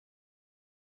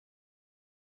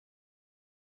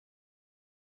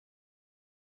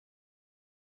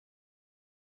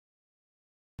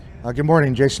Good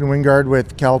morning, Jason Wingard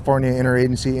with California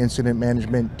Interagency Incident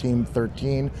Management Team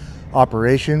 13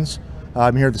 Operations.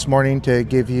 I'm here this morning to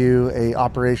give you an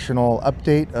operational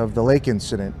update of the lake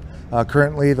incident.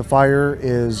 Currently the fire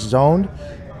is zoned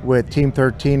with Team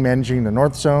 13 managing the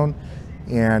north zone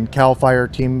and CAL FIRE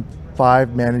Team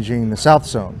 5 managing the south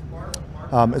zone.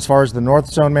 As far as the north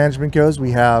zone management goes,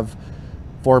 we have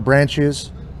 4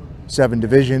 branches, 7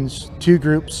 divisions, 2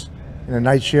 groups, and a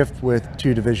night shift with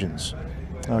 2 divisions.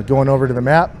 Going over to the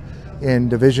map, in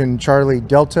Division Charlie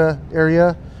Delta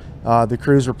area, the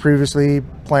crews were previously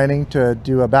planning to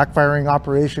do a backfiring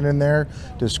operation in there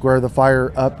to square the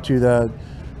fire up to the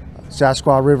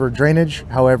Sasquatch River drainage.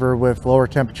 However, with lower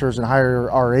temperatures and higher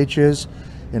RHs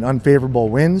and unfavorable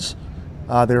winds,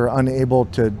 they were unable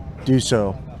to do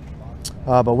so.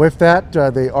 But with that,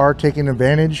 they are taking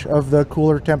advantage of the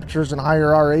cooler temperatures and higher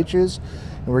RHs,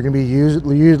 and we're going to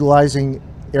be utilizing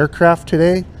aircraft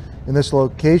today in this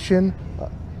location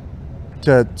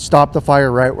to stop the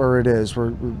fire right where it is. We're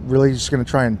really just going to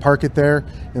try and park it there,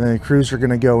 and then the crews are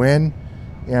going to go in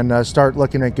and start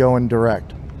looking at going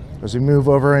direct. As we move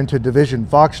over into Division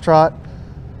Foxtrot,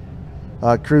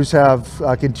 crews have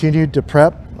continued to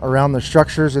prep around the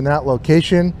structures in that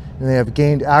location, and they have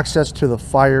gained access to the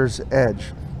fire's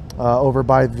edge over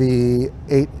by the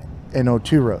 8 and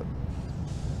 02 road.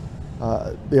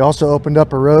 They also opened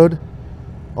up a road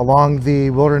along the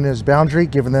wilderness boundary,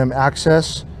 giving them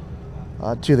access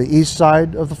to the east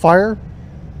side of the fire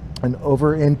and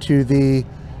over into the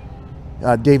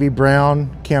Davy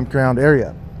Brown campground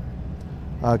area.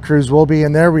 Crews will be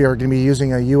in there. We are going to be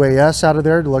using a UAS out of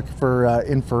there to look for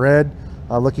infrared,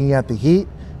 looking at the heat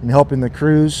and helping the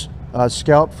crews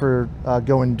scout for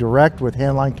going direct with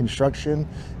handline construction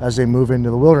as they move into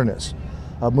the wilderness.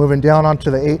 Moving down onto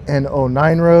the 8 and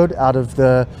 09 road out of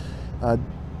the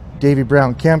Davy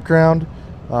Brown campground.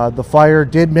 The fire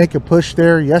did make a push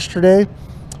there yesterday.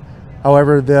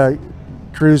 However, the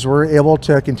crews were able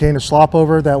to contain a slop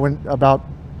over that went about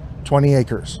 20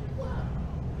 acres.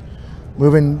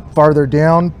 Moving farther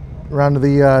down around to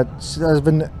the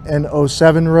 7 and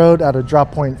 07 road out of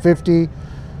drop point 50,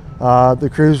 the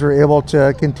crews were able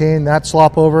to contain that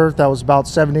slop over. That was about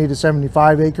 70 to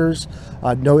 75 acres.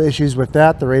 No issues with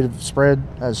that. The rate of spread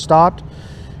has stopped.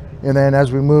 And then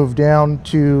as we move down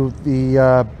to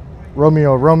the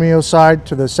Romeo side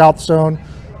to the south zone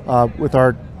with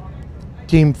our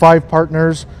Team 5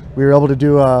 partners, we were able to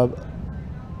do a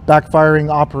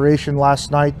backfiring operation last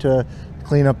night to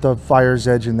clean up the fire's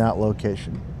edge in that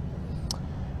location.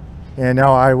 And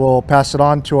now I will pass it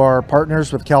on to our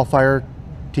partners with CAL FIRE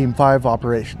Team 5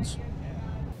 Operations.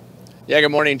 Yeah, good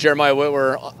morning. Jeremiah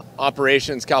Whitwer,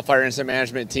 Operations, CAL FIRE Incident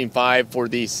Management Team 5 for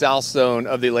the south zone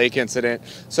of the lake incident.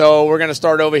 So we're going to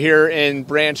start over here in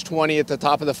branch 20 at the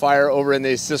top of the fire over in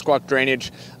the Sasquatch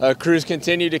drainage. Crews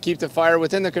continue to keep the fire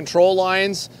within the control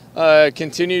lines,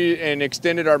 continued and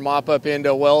extended our mop up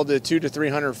into well to 200 to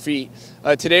 300 feet.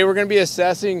 Today we're going to be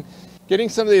assessing getting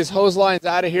some of these hose lines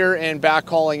out of here and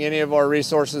backhauling any of our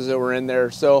resources that were in there.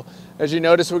 So as you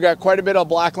notice, we got quite a bit of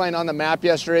black line on the map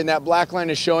yesterday, and that black line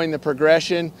is showing the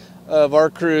progression of our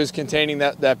crews containing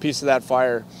that piece of that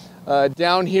fire.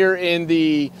 Down here in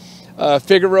the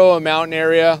Figueroa Mountain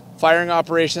area, firing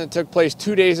operation that took place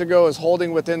 2 days ago is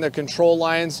holding within the control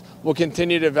lines. We'll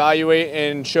continue to evaluate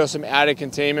and show some added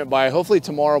containment by hopefully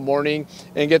tomorrow morning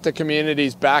and get the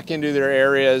communities back into their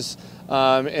areas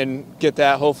and get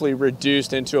that hopefully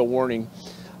reduced into a warning.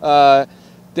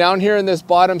 Down here in this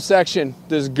bottom section,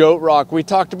 this goat rock, we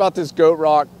talked about this goat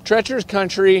rock. Treacherous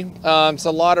country, it's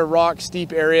a lot of rock,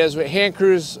 steep areas. Hand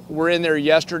crews were in there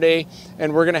yesterday,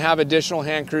 and we're gonna have additional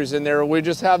hand crews in there. We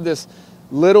just have this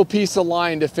little piece of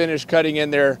line to finish cutting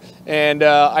in there. And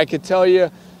I could tell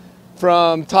you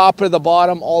from top to the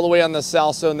bottom, all the way on the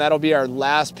south zone, that'll be our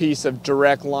last piece of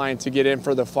direct line to get in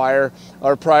for the fire.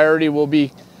 Our priority will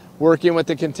be working with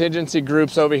the contingency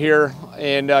groups over here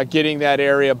and getting that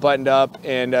area buttoned up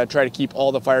and try to keep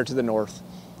all the fire to the north.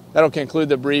 That'll conclude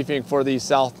the briefing for the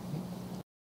south